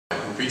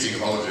repeating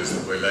apologies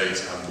that we're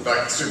late. I'm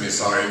extremely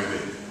sorry.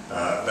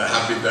 There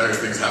have been various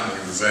things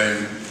happening in the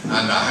Zane,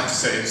 and I have to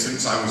say,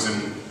 since I was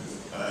in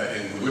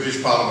the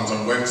British Parliament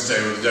on Wednesday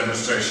with a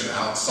demonstration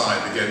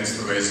outside against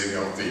the raising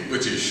of the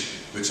British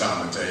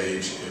retirement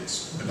age,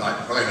 it's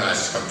very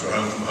nice to come to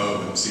home from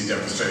home and see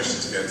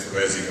demonstrations against the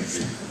raising of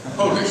the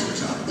Polish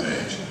retirement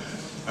age.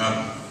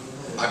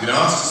 I've been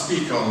asked to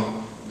speak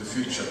on the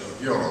future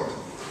of Europe,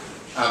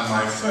 and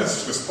my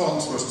first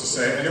response was to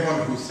say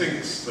anyone who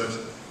thinks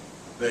that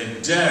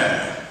they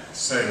dare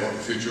say what the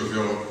future of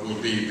Europe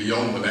will be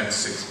beyond the next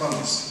 6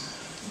 months,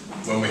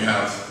 when we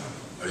have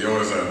a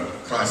Eurozone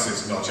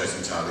crisis not yet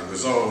entirely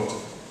resolved,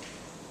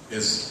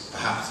 is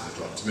perhaps a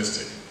little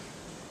optimistic.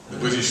 The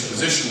British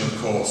position, of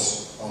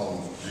course,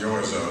 on the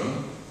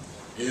Eurozone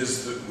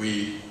is that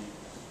we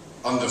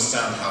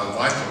understand how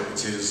vital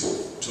it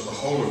is to the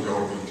whole of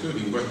Europe,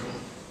 including Britain,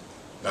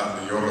 that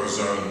the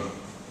Eurozone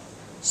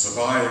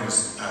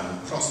survives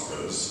and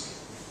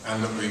prospers,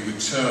 and that we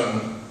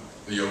return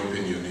the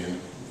European Union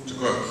to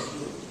growth.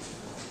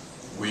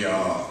 We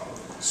are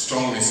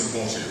strongly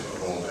supportive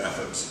of all the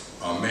efforts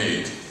are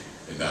made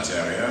in that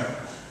area,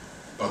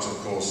 but of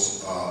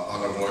course are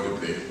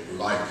unavoidably,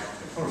 like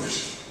the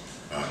Polish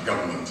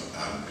government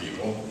and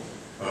people,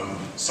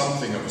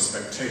 something of a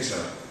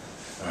spectator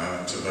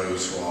to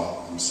those who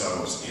are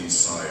themselves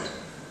inside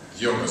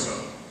the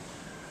Eurozone.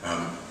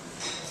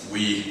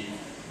 We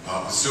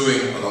are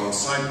pursuing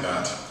alongside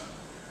that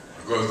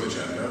a growth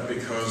agenda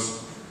because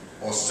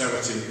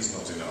austerity is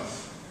not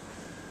enough.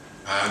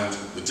 And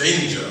the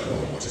danger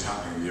of what is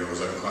happening in the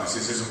Eurozone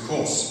crisis is, of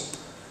course,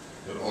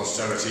 that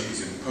austerity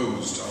is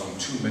imposed on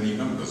too many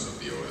members of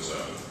the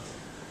Eurozone,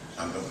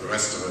 and that the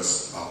rest of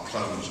us are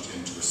plunged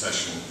into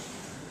recession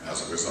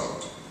as a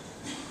result.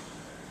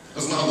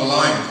 There's an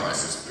underlying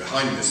crisis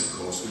behind this, of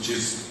course, which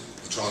is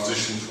the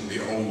transition from the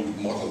old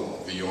model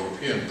of the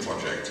European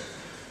project,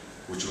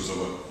 which was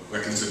a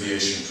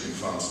reconciliation between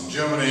France and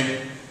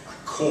Germany,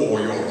 a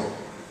core Europe,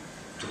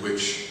 to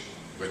which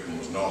Britain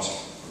was not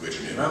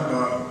originally a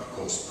member, and of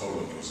course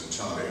Poland was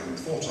entirely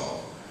unthought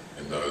of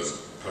in those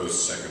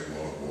post-Second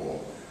World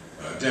War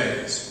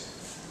days.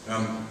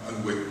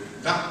 And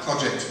with that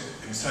project,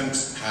 in a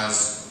sense,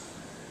 has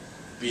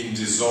been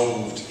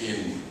dissolved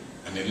in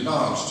an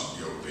enlarged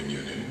European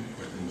Union.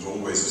 Britain was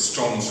always a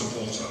strong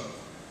supporter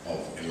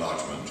of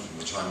enlargement from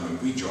the time when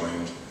we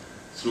joined,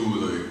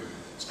 through the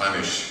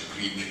Spanish,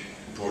 Greek,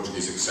 and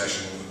Portuguese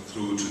accession,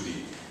 through to the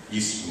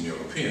Eastern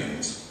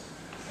Europeans.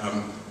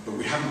 But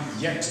we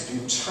haven't yet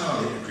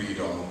entirely agreed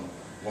on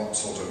what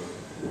sort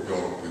of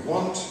Europe we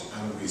want,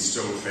 and we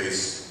still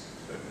face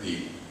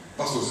the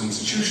Brussels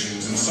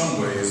institutions in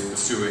some ways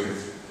pursuing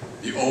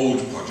the old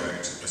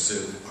project as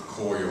if a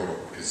core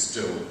Europe is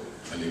still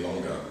any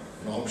longer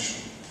an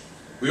option.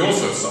 We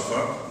also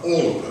suffer,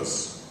 all of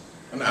us,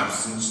 an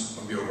absence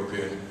of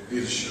European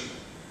leadership.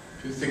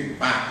 If you think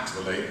back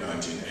to the late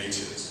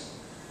 1980s,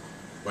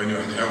 when you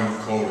had Helmut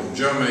Kohl in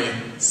Germany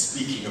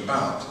speaking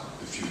about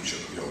the future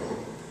of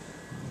Europe,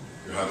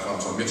 you had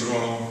François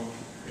Mitterrand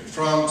in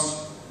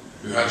France,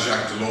 you had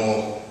Jacques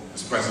Delors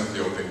as President of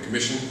the European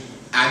Commission,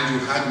 and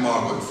you had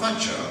Margaret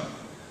Thatcher,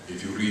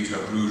 if you read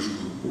her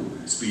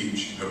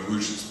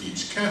Bruges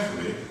speech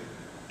carefully,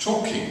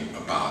 talking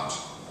about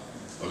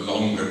the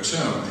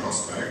longer-term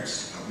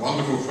prospects. A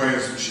wonderful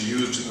phrase that she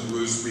used in the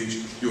Bruges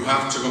speech: you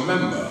have to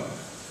remember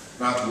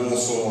that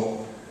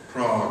Warsaw,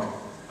 Prague,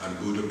 and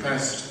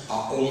Budapest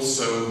are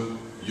also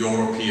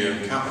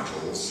European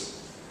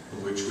capitals for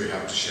which we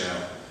have to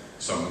share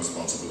some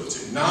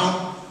responsibility.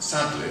 Now,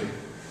 sadly,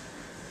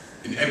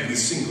 in every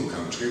single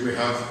country we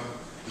have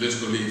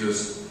political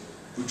leaders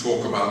who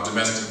talk about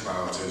domestic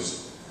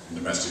priorities and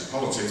domestic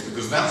politics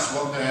because that's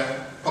what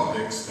their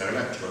publics, their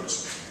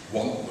electorates,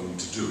 want them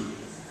to do.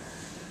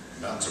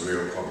 And that's a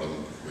real problem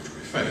which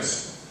we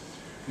face.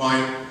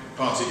 My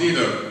party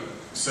leader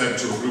said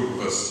to a group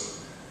of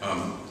us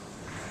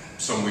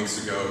some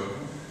weeks ago,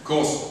 of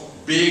course,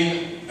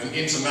 being an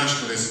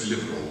internationalist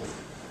liberal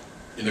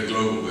in a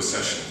global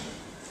recession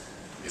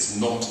is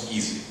not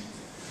easy.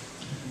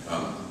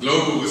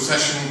 Global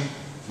recession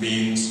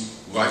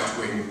means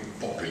right-wing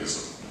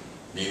populism,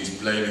 means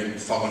blaming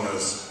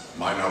foreigners,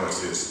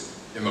 minorities,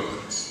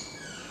 immigrants.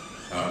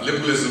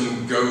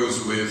 Liberalism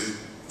goes with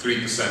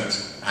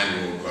 3%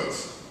 annual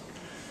growth.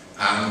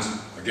 And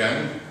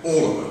again,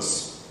 all of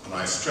us, and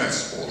I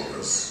stress all of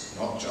us,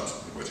 not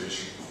just the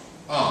British,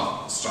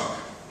 are struck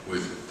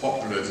with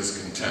popular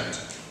discontent.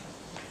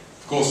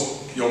 Of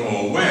course, you're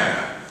more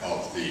aware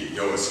of the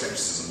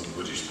Euroscepticism of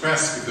the British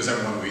press because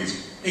everyone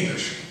reads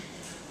English.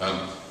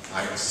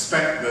 I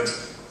suspect that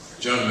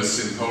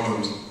journalists in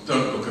Poland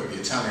don't look at the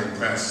Italian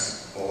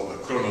press or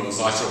the Królewskie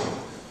Zeitung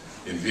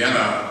in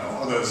Vienna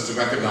or others to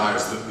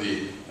recognize that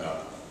the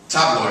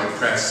tabloid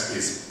press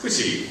is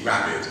pretty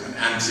rabid and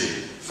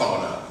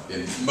anti-foreigner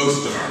in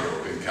most of our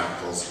European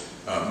capitals.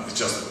 It's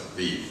just that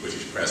the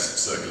British press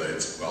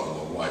circulates rather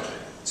more widely.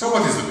 So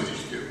what is the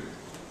British view?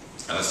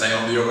 And I say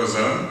on the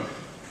Eurozone,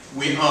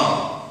 we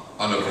are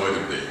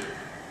unavoidably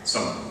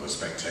something of a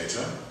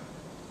spectator,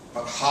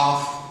 but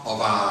half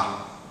of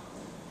our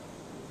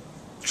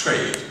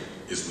trade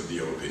is with the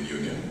European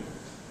Union,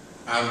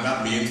 and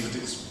that means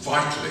that it's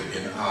vitally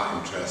in our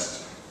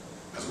interest,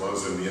 as well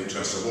as in the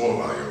interest of all of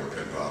our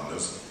European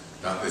partners,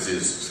 that this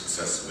is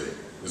successfully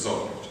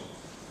resolved.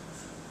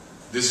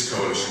 This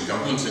coalition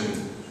government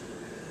in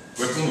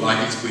Britain,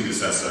 like its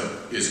predecessor,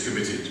 is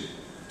committed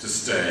to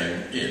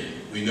staying in.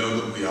 We know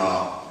that we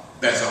are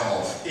better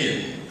off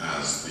in,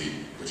 as the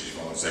British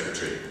Foreign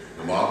Secretary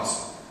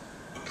remarks,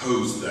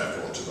 opposed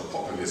therefore to the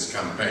populist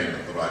campaign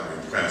of the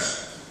right-wing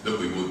press that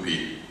we would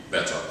be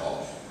better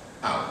off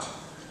out.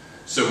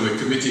 So we're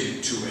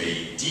committed to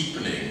a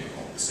deepening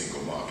of the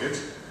single market.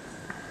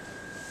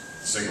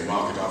 The single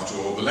market, after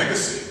all, the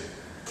legacy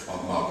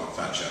of Margaret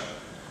Thatcher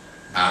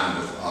and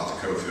of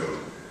Arthur Cockfield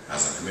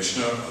as a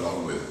commissioner,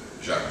 along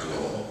with Jacques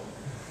Delors.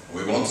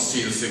 We want to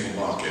see the single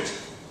market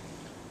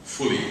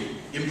fully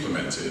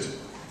implemented.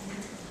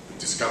 We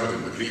discovered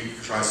in the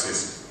Greek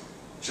crisis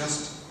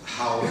just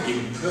how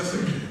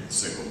imperfectly the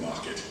single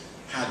market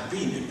had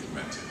been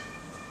implemented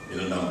in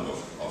a number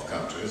of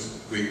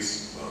countries.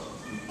 Greeks,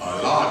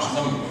 a large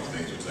number of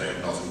things which they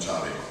had not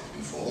entirely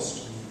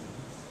enforced.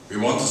 We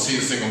want to see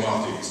the single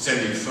market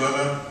extended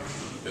further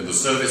in the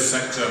service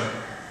sector,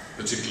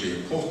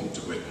 particularly important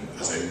to Britain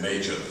as a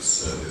major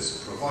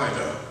service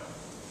provider.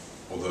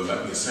 Although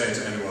let me say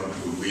to anyone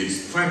who reads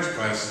the French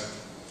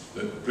press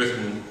that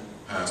Britain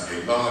has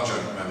a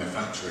larger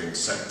manufacturing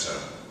sector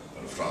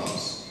than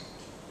France,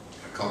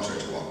 contrary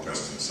to what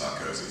President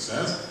Sarkozy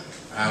says,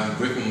 and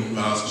Britain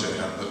last year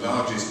had the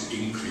largest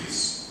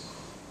increase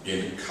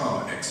in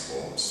car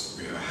exports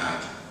we have had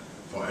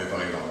for a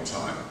very long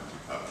time.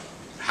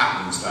 It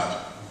happens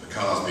that the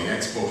cars being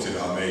exported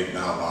are made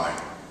now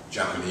by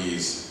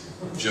Japanese,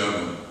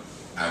 German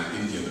and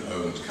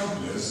Indian-owned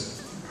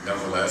companies.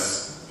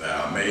 Nevertheless, they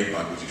are made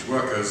by British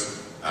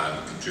workers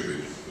and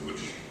contribute to the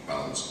British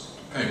balance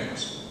of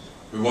payments.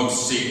 We want to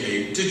see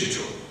a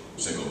digital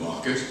single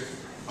market,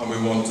 and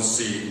we want to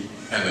see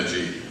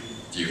energy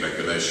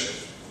deregulation.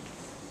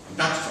 And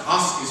that, for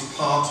us, is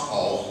part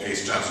of a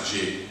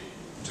strategy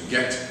to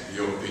get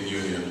the European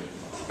Union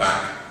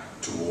back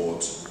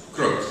towards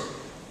growth.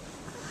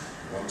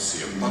 We want to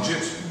see a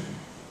budget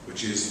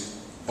which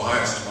is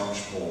biased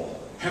much more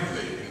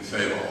heavily in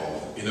favour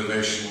of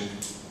innovation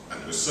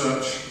and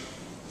research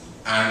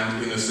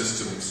and in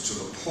assistance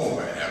to the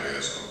poorer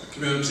areas of the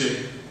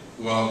community,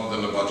 rather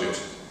than a budget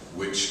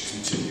which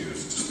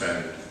continues to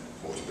spend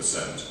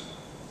 40%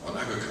 on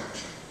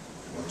agriculture.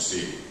 We want to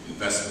see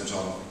investment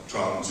on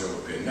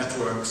trans-European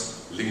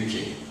networks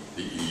linking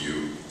the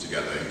EU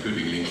together,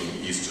 including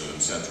linking Eastern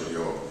and Central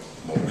Europe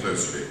more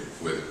closely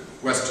with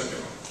Western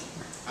Europe.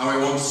 And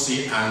we want to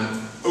see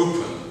an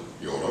open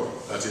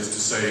Europe, that is to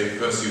say, in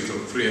pursuit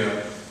of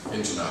freer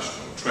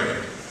international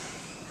trade.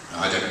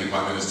 Our Deputy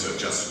Prime Minister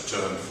just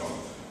returned from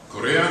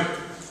Korea.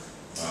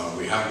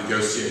 We have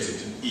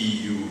negotiated an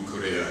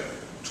EU-Korea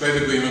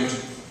trade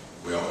agreement.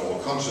 We are all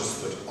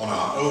conscious that on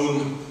our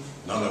own,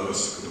 none of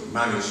us could have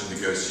managed to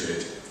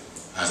negotiate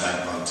as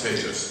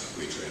advantageous a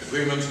free trade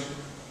agreement.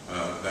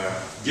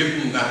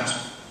 Given that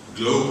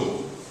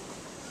global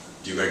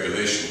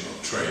deregulation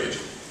of trade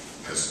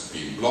has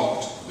been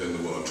blocked within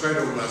the World Trade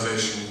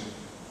Organization,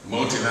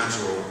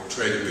 multilateral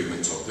trade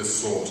agreements of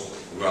this sort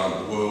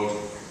around the world,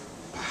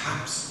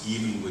 perhaps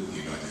even with the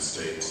United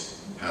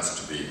States,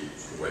 has to be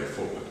the way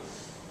forward.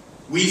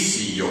 We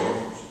see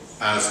Europe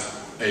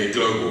as a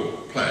global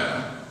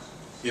player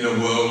in a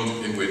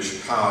world in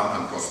which power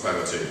and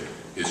prosperity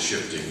is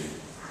shifting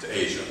to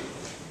Asia.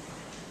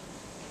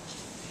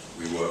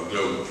 We were a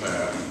global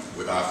player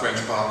with our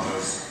French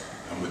partners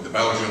and with the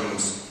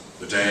Belgians,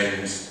 the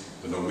Danes,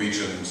 the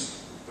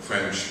Norwegians, the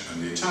French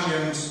and the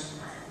Italians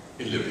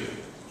in Libya.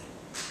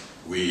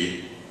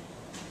 We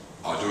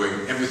are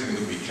doing everything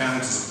that we can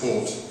to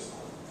support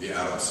the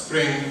Arab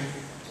Spring,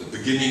 the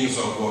beginnings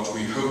of what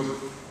we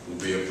hope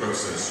will be a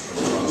process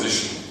of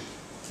transition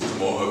to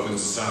more open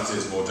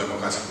societies, more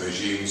democratic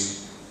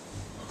regimes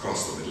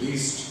across the Middle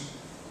East,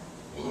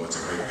 although it's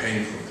a very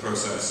painful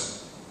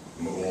process,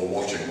 and we're all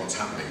watching what's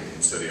happening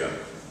in Syria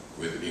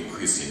with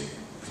increasing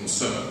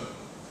concern.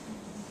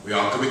 We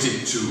are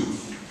committed to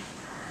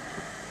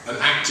an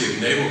active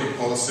neighbourhood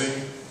policy.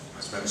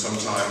 I spent some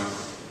time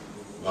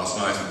last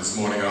night and this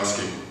morning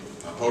asking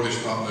our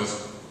Polish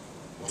partners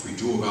what we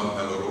do about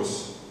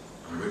Belarus,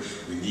 on which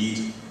we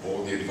need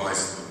all the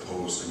advice that the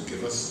Poles can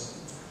give us.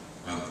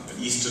 An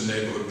eastern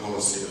neighbourhood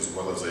policy as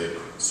well as a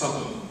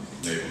southern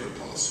neighbourhood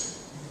policy.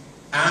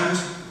 And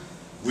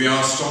we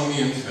are strongly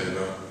in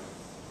favour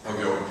of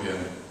European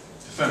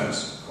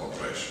defence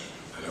cooperation.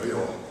 I know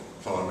your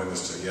Foreign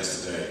Minister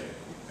yesterday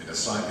made a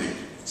slightly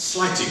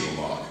slighting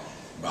remark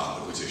about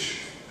the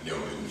British and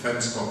European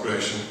defence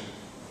cooperation,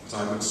 but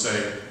I would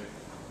say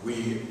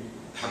we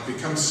have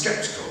become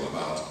sceptical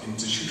about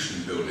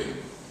institution building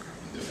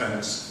in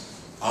defence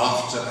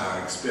after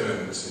our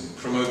experience in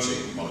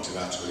promoting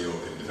multilateral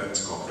European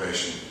defence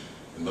cooperation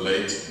in the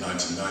late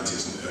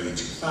 1990s and early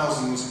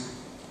 2000s,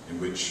 in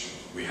which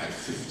we had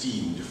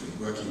 15 different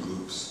working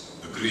groups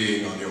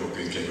agreeing on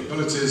European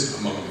capabilities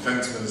among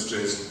defence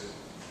ministries,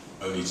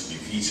 only to be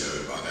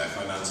vetoed by their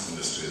finance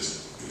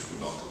ministries, which would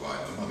not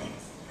provide the money.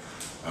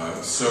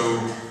 So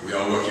we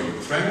are working with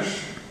the French.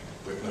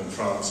 Britain and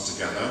France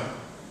together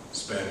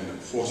spend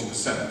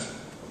 40%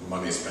 of the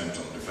money spent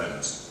on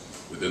defence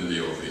within the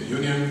European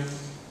Union.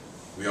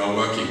 We are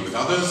working with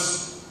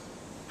others,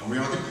 and we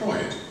are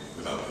deployed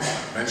with others.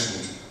 I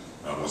mentioned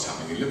what's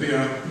happening in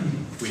Libya.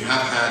 We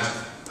have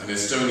had an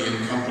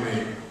Estonian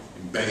company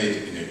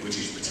embedded in a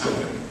British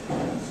battalion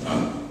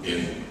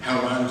in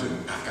Helmand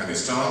in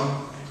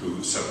Afghanistan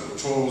through several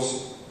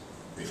tours.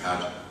 We've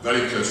had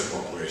very close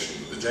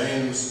cooperation with the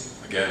Danes,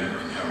 again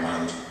in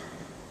Helmand.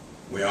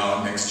 We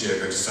are next year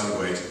going to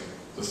celebrate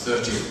the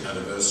 30th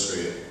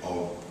anniversary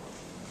of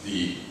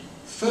the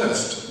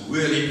first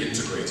really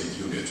integrated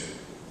unit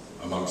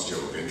amongst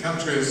European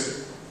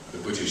countries, the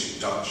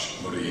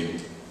British-Dutch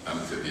Marine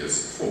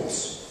Amphibious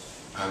Force.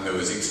 And there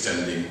is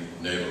extending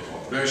naval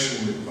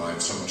cooperation. We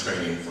provide some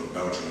training for the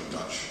Belgian and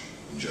Dutch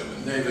and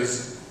German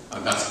navies,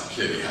 and that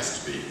clearly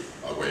has to be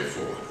our way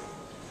forward.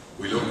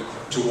 We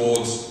look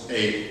towards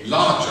a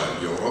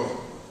larger Europe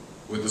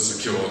with a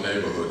secure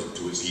neighbourhood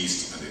to its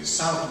east and its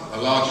south.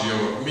 A larger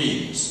Europe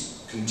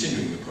means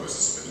continuing the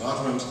process of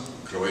enlargement,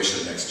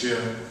 Croatia next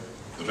year,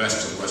 the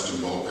rest of the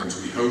Western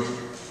Balkans, we hope,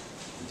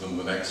 within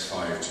the next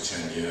 5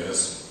 to 10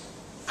 years,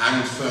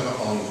 and further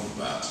on from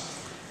that,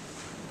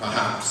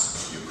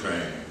 perhaps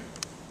Ukraine,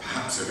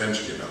 perhaps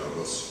eventually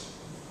Belarus,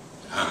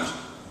 and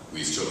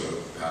we still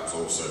hope perhaps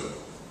also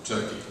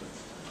Turkey.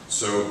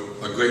 So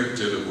a great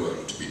deal of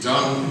work to be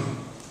done,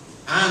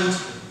 and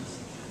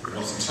we're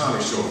not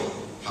entirely sure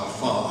how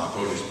far our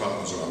Polish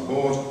partners are on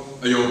board,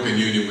 a European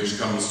Union which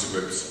comes to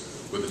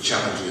grips with the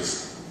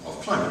challenges of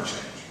climate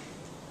change.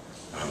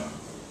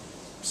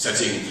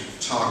 Setting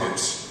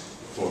targets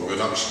for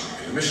reduction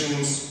in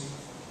emissions,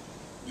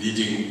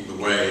 leading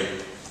the way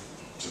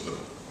to the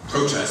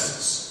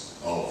protests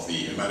of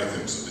the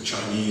Americans and the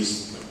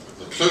Chinese,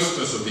 the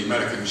closeness of the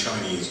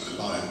American-Chinese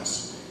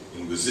alliance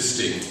in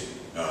resisting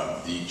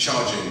the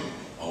charging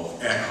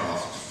of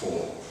aircraft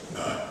for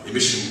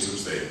emissions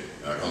which they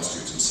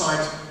constitute in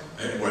sight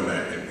when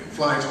they're in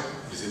flight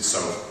is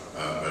itself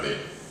very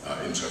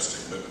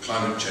interesting. But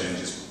climate change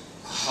is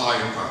a high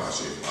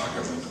priority of our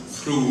government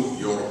through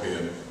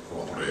European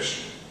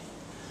cooperation.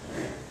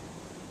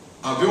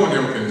 Our view on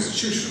European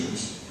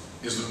institutions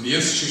is that the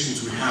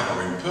institutions we have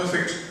are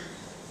imperfect,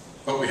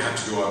 but we have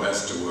to do our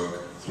best to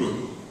work through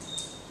them.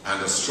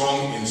 And a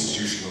strong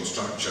institutional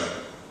structure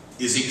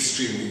is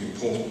extremely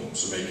important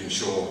to making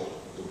sure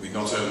that we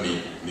not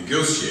only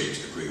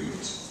negotiate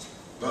agreements,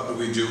 but that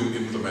we do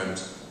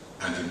implement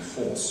and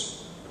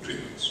enforce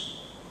agreements.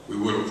 We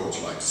would, of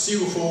course, like to see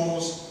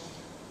reforms,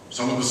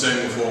 some of the same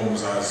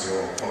reforms as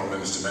your Foreign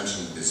Minister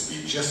mentioned in his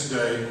speech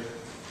yesterday,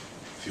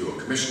 fewer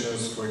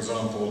commissioners, for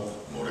example,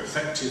 more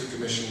effective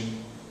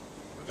commission,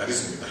 but that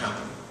isn't going to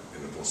happen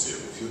in the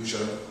foreseeable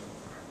future.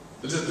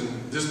 The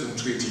Lisbon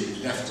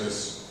Treaty left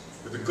us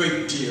with a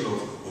great deal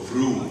of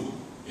room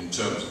in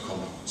terms of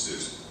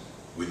competences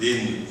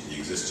within the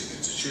existing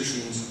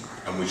institutions,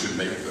 and we should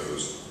make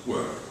those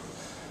work.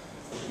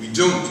 We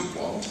don't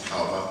want,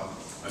 however,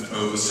 an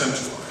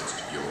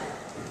over-centralised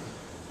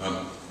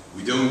Europe.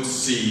 We don't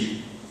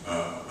see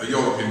a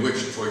Europe in which,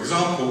 for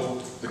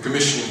example, the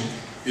Commission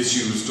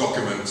issues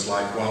documents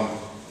like one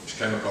which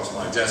came across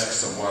my desk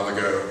some while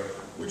ago,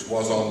 which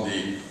was on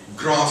the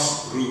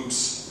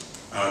grassroots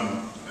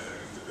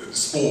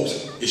sport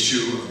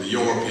issue, the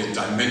European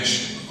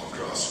dimension of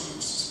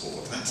grassroots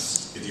sport.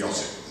 That's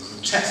idiotic.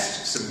 The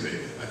test, simply,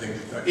 I think,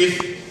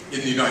 if in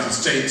the United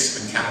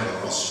States and Canada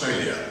or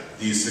Australia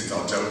these things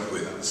are dealt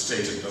with at the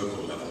state and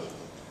local level,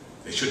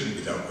 they shouldn't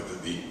be dealt with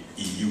at the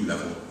EU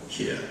level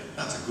here.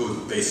 That's a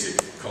good basic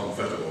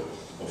confederal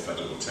or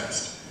federal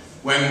test.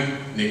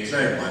 When Nick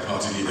Clegg, my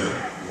party leader,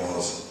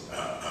 was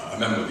a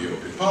member of the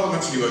European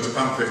Parliament, he wrote a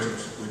pamphlet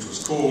which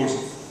was called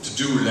 "To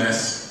Do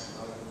Less,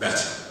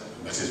 Better."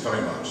 And that is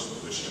very much the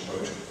British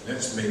approach.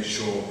 Let's make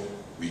sure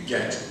we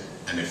get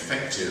an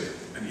effective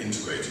and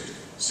integrated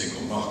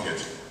single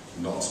market,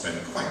 not spend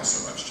quite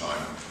so much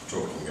time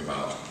talking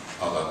about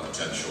other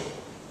potential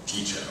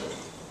detailed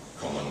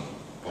common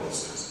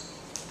policies.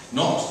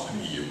 Not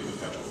an EU with a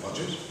federal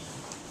budget,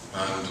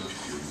 and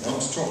if you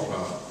want to talk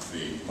about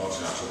the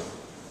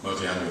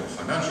multi-annual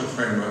financial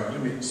framework,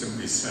 let me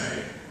simply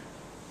say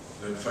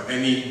that for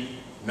any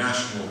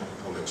national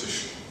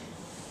politician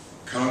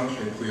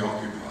currently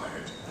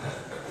preoccupied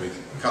with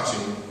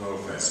cutting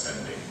welfare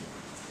spending,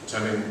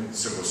 telling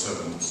civil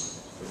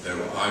servants that they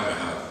will either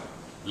have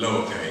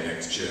lower pay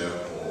next year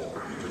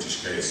or, in the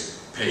British case,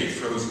 pay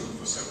frozen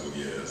for several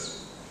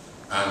years,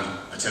 and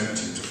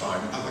attempting to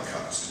find other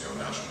cuts to your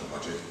national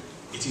budget,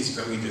 it is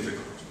very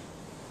difficult,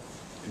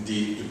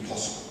 indeed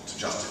impossible, to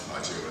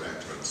justify to your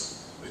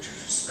electorates that you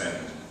should spend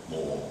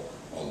more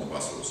on the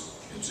Brussels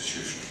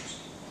institutions.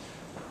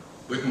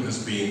 Britain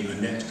has been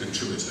a net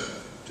contributor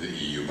to the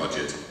EU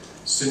budget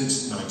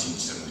since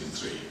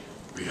 1973.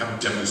 We have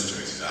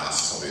demonstrated our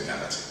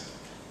solidarity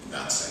in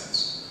that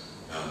sense,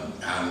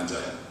 and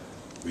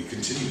we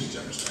continue to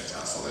demonstrate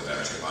our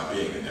solidarity by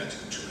being a net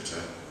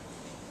contributor.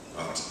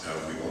 but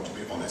we want to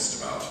be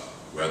honest about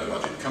where the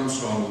budget comes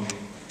from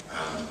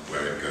and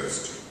where it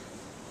goes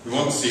to. We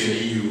want to see an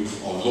EU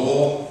of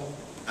law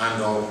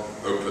and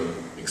of open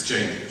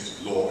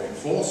exchanges, law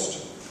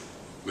enforced,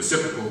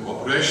 reciprocal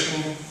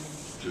cooperation,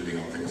 including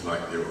on things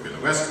like the European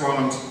arrest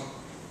warrant,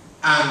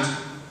 and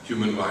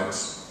human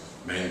rights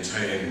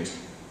maintained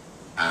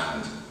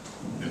and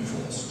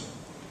enforced.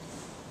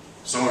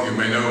 Some of you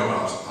may know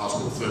about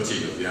Article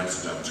 13 of the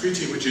Amsterdam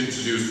Treaty, which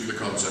introduced the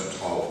concept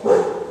of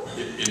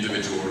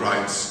individual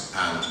rights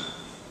and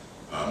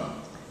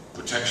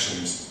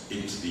protections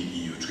into the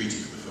EU treaty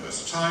for the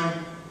first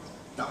time.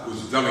 That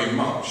was very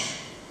much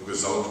the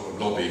result of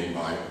lobbying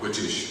by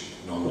British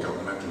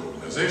non-governmental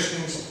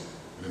organisations.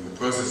 And in the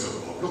process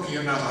of looking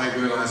at that, I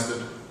realised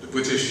that the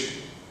British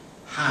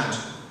had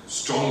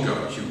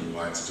stronger human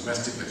rights,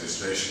 domestic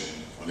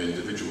legislation on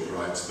individual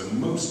rights than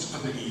most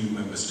other EU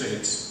member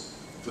states,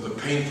 for the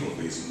painful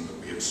reason that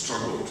we had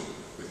struggled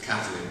with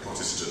Catholic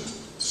Protestant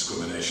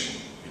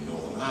discrimination in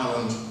Northern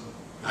Ireland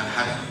and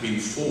had been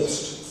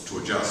forced to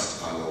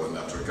adjust our law in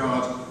that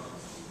regard.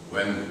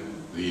 When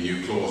the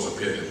new clause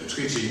appeared in the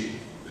treaty,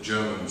 the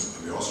Germans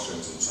and the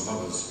Austrians and some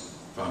others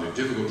found it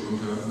difficult to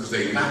implement because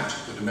they lacked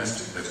the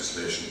domestic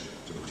legislation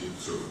to put it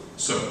through.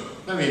 So,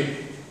 let me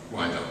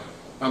wind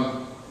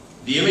up.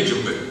 The image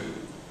of Britain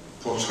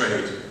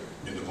portrayed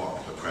in the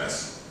popular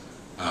press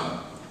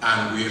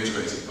and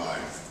reiterated by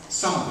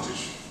some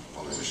British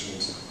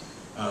politicians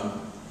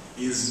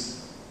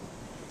is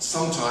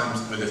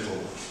sometimes a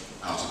little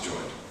out of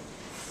joint.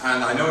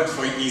 And I know it's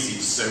very easy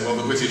to say, well,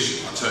 the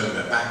British are turning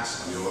their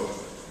backs on Europe.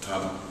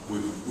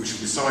 We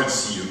should be sorry to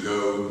see you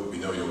go, but we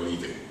know you're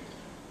leaving.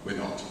 We're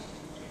not.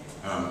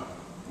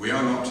 We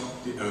are not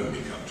the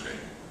only country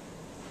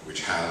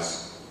which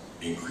has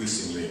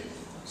increasingly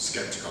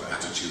sceptical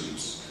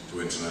attitudes to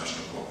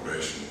international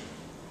cooperation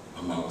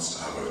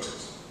amongst our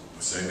voters.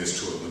 The same is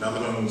true in the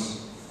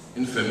Netherlands,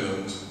 in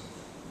Finland,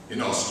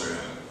 in Austria,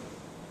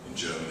 in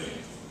Germany,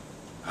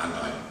 and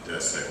I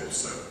dare say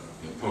also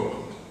in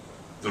Poland.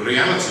 The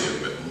reality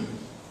of Britain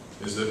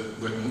is that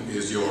Britain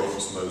is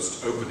Europe's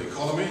most open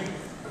economy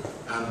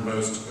and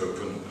most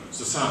open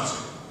society.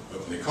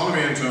 Open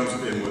economy in terms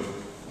of inward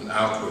and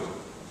outward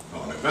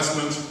foreign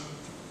investment,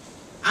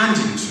 and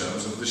in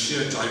terms of the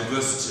sheer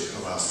diversity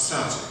of our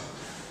society.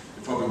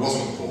 It probably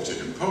wasn't reported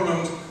in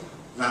Poland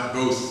that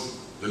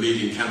both the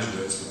leading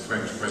candidates for the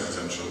French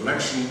presidential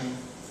election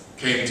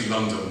came to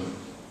London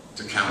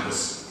to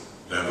canvass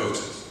their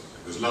voters,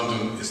 because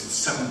London is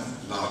the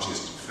 7th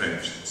largest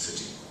French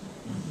city.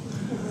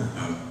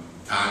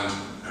 And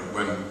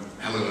when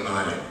Helen and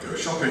I go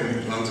shopping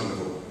in London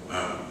for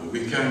a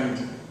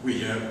weekend, we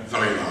hear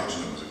very large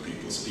numbers of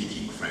people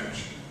speaking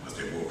French as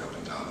they walk up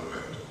and down the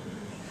road.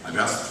 And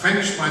as the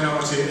French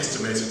minority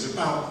estimated at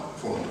about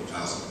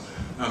 400,000.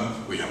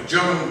 We have a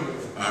German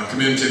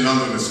community in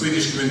London, a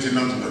Swedish community in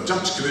London, a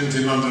Dutch community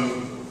in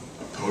London,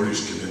 a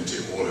Polish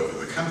community all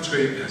over the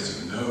country.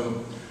 As you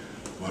know,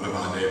 one of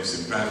our neighbours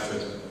in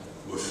Bradford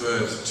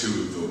referred to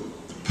the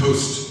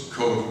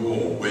post-Cold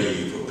War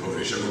wave of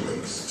Polish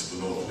immigrants to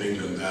the north of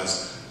England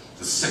as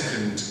the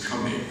second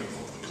coming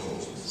of the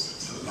Poles.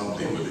 It's a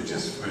lovely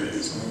religious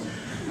phrase.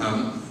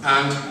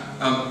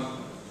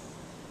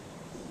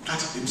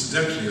 That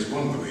incidentally is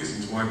one of the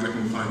reasons why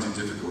Britain finds it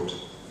difficult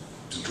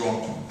to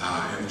drop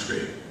our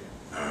entry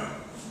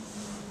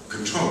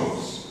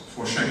controls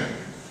for Schengen.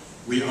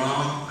 We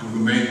are and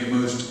remain the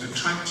most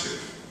attractive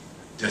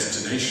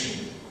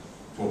destination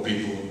for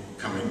people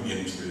coming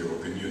into the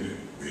European Union.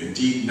 We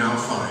indeed now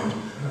find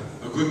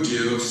a good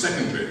deal of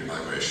secondary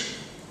migration.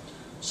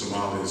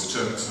 Somalis,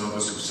 Turks and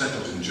others who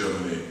settled in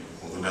Germany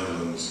or the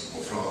Netherlands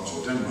or France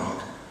or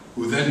Denmark,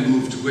 who then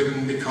moved to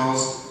Britain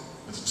because,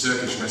 as a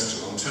Turkish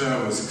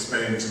restaurateur was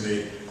explaining to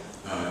me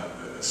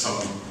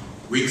some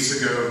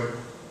weeks ago,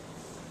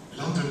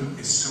 London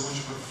is so much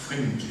of a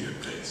friendlier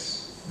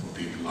place for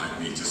people like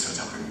me to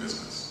set up in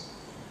business.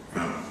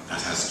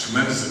 That has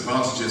tremendous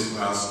advantages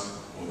for us,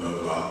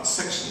 although there are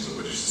sections of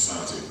British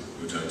society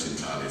who don't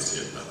entirely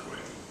see it that way.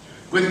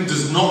 Britain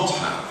does not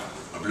have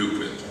a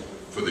blueprint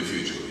for the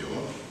future of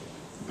Europe,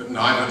 but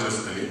neither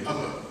does any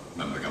other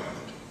member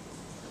government.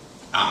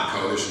 Our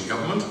coalition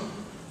government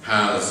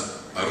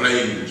has a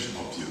range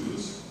of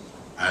views,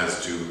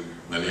 as do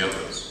many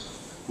others.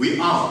 We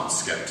are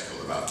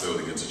sceptical about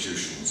building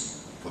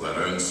institutions for their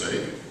own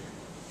sake,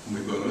 and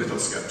we've grown a little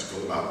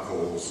sceptical about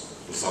calls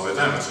for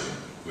solidarity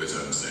for its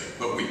own sake.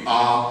 But we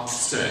are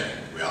staying.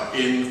 We are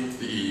in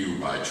the EU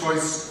by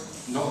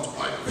choice, not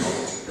by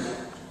default.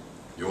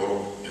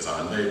 Europe is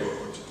our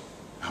neighbourhood,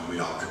 and we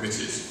are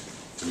committed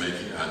to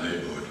making our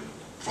neighbourhood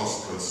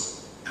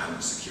prosperous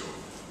and secure.